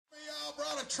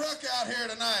truck out here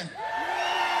tonight?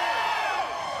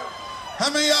 How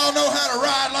many of y'all know how to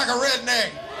ride like a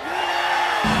redneck?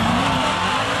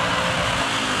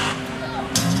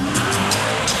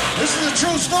 This is a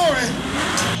true story.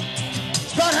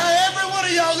 It's about how every one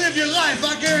of y'all live your life,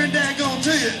 I guarantee daggone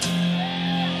to you.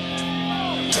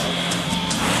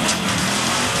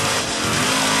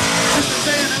 This is the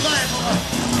day in the life of an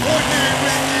ordinary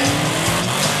redneck.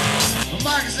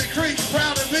 Moccasin Creek's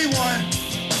proud to be one.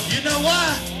 You know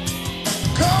why?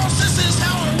 Cause this is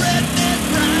how a redneck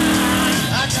rides.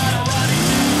 I got a Roddy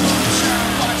sunshine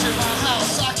watching my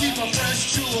house. I keep a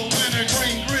fresh jewel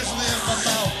wintergreen grizzly in my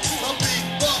mouth. A big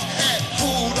buck hat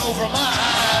pulled over my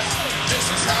eyes. This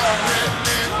is how a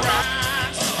redneck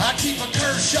rides. I keep a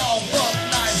Kershaw buck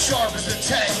knife sharp as a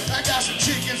tack. I got some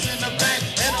chickens in the back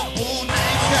and a bull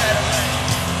named Cadillac.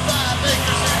 5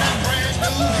 acres in that brand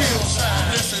new hillside.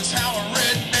 This is how a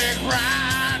redneck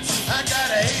rides. I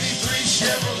got a 83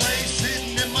 Chevrolet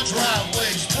sitting in my driveway.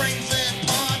 Spring-fed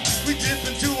pond we dip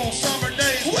into on summer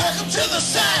days. Welcome to the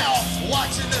South,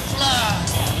 watching it fly.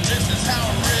 This is how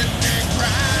a redneck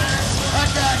rides. I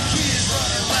got kids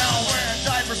running around wearing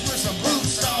diapers with some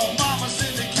boots on. Mama's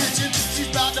in the kitchen, she's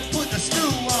about to put the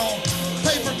stew on.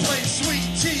 Paper plate, sweet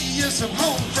tea, and some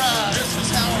home fries. This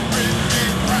is how a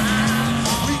redneck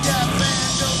rides. We got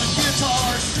banjos and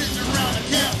guitars sitting around the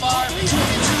campfire. 22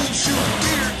 shooting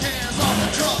beer cans off the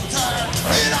truck tire.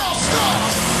 It all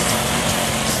starts.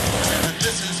 And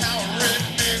this is how a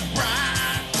redneck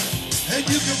rides. And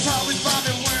you can probably find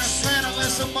me wearing Santa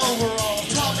and some overalls.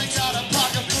 Probably got a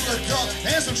pocket full of duck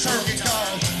and some turkey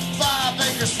calls. 5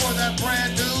 acres for that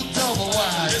brand new double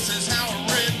wide. This is how a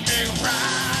redneck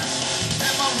rides.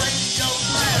 And my radio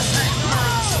blast ain't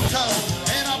burning some coal.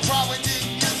 And I probably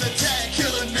didn't use the tag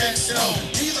killer next door.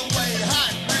 Either way,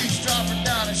 hot grease dropping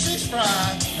down and she's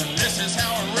fried. And this is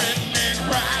how a redneck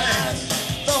rides.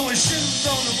 Throwing shoes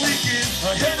on the weekend,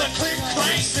 a hit a click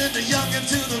clank. Send the youngin'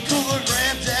 to the cooler,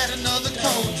 granddad another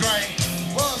cold drink.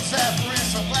 Bug zapper and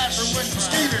some laughter when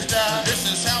mosquitoes die. This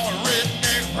is how a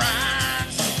redneck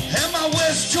rides. And my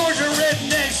West Georgia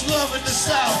rednecks loving the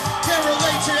South. Can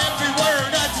relate to every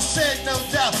word I just said, no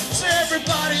doubt. So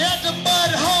everybody at the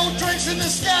mud hole drinks in the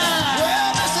sky.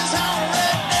 Well, this is how a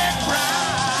redneck rides.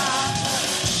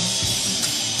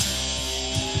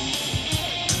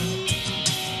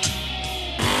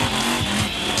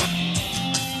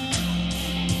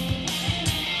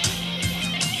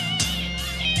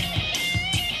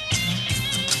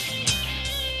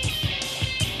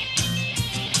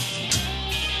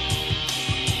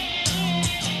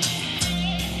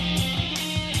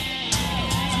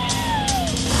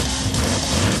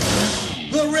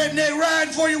 The redneck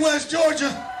riding for you, West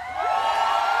Georgia.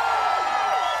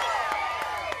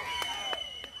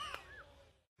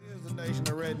 Here's the nation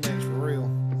of rednecks for real.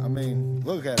 I mean,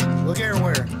 look at it. Look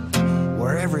everywhere.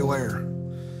 We're everywhere.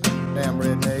 Damn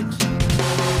rednecks.